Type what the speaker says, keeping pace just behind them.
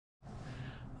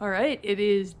All right, it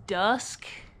is dusk.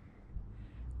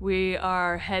 We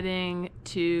are heading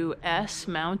to S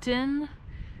Mountain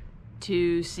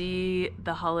to see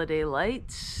the holiday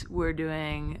lights. We're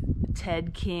doing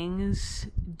Ted King's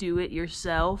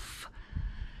do-it-yourself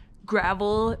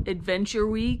gravel adventure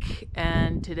week,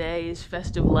 and today is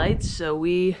festive lights, so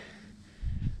we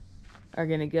are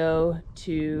gonna go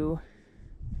to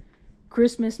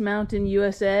Christmas Mountain,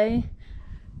 USA.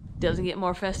 Doesn't get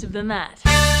more festive than that.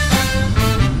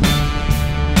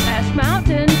 S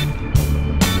Mountain,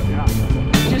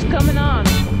 just coming on.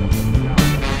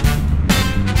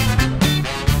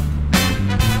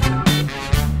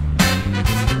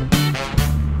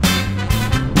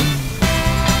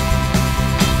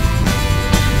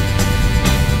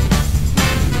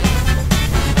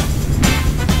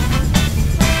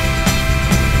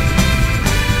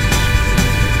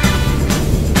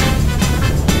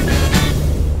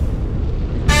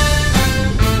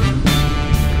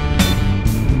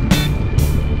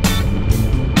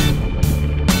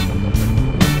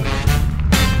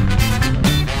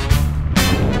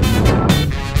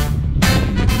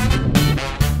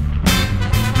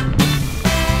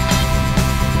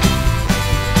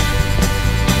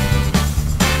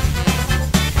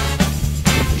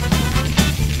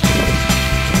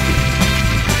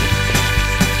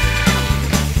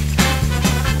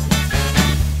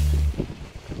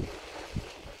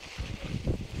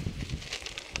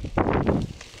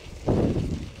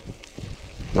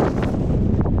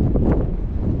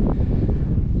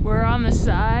 We're on the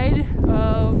side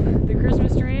of the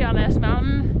Christmas tree on S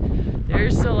Mountain.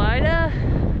 There's Salida.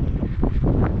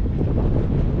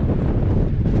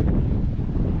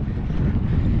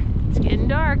 It's getting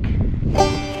dark.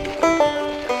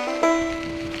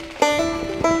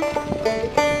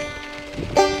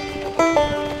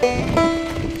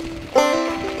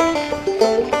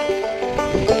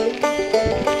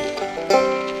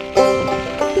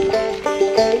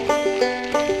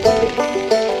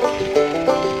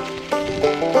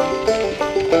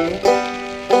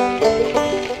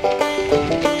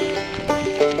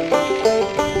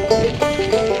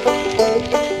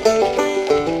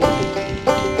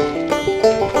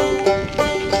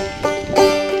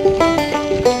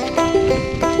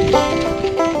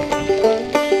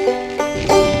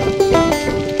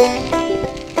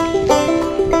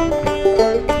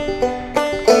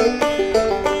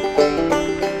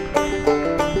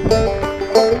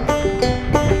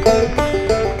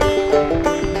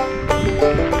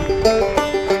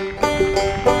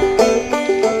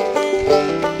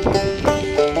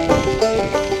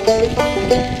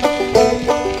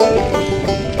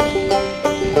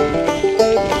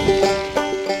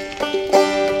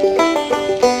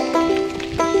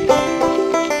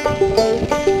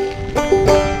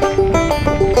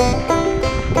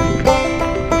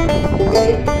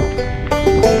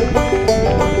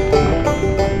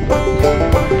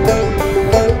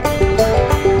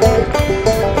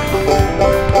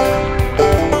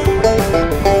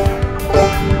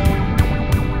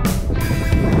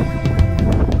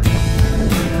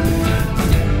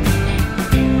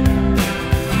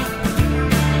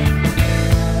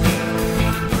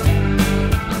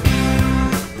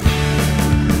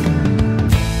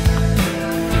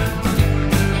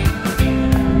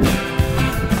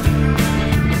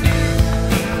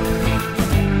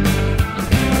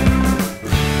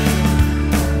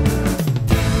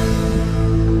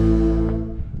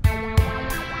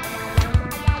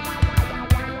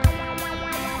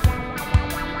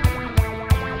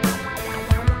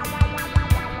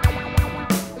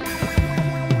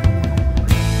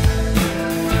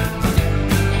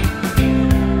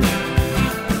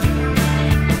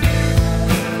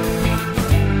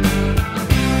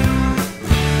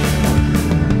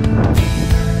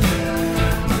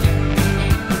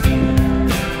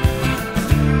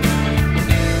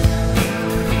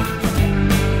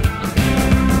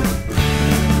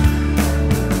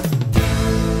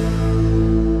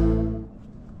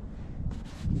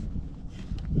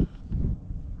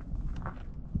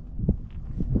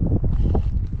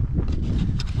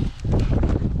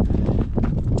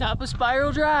 Top of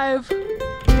Spiral Drive.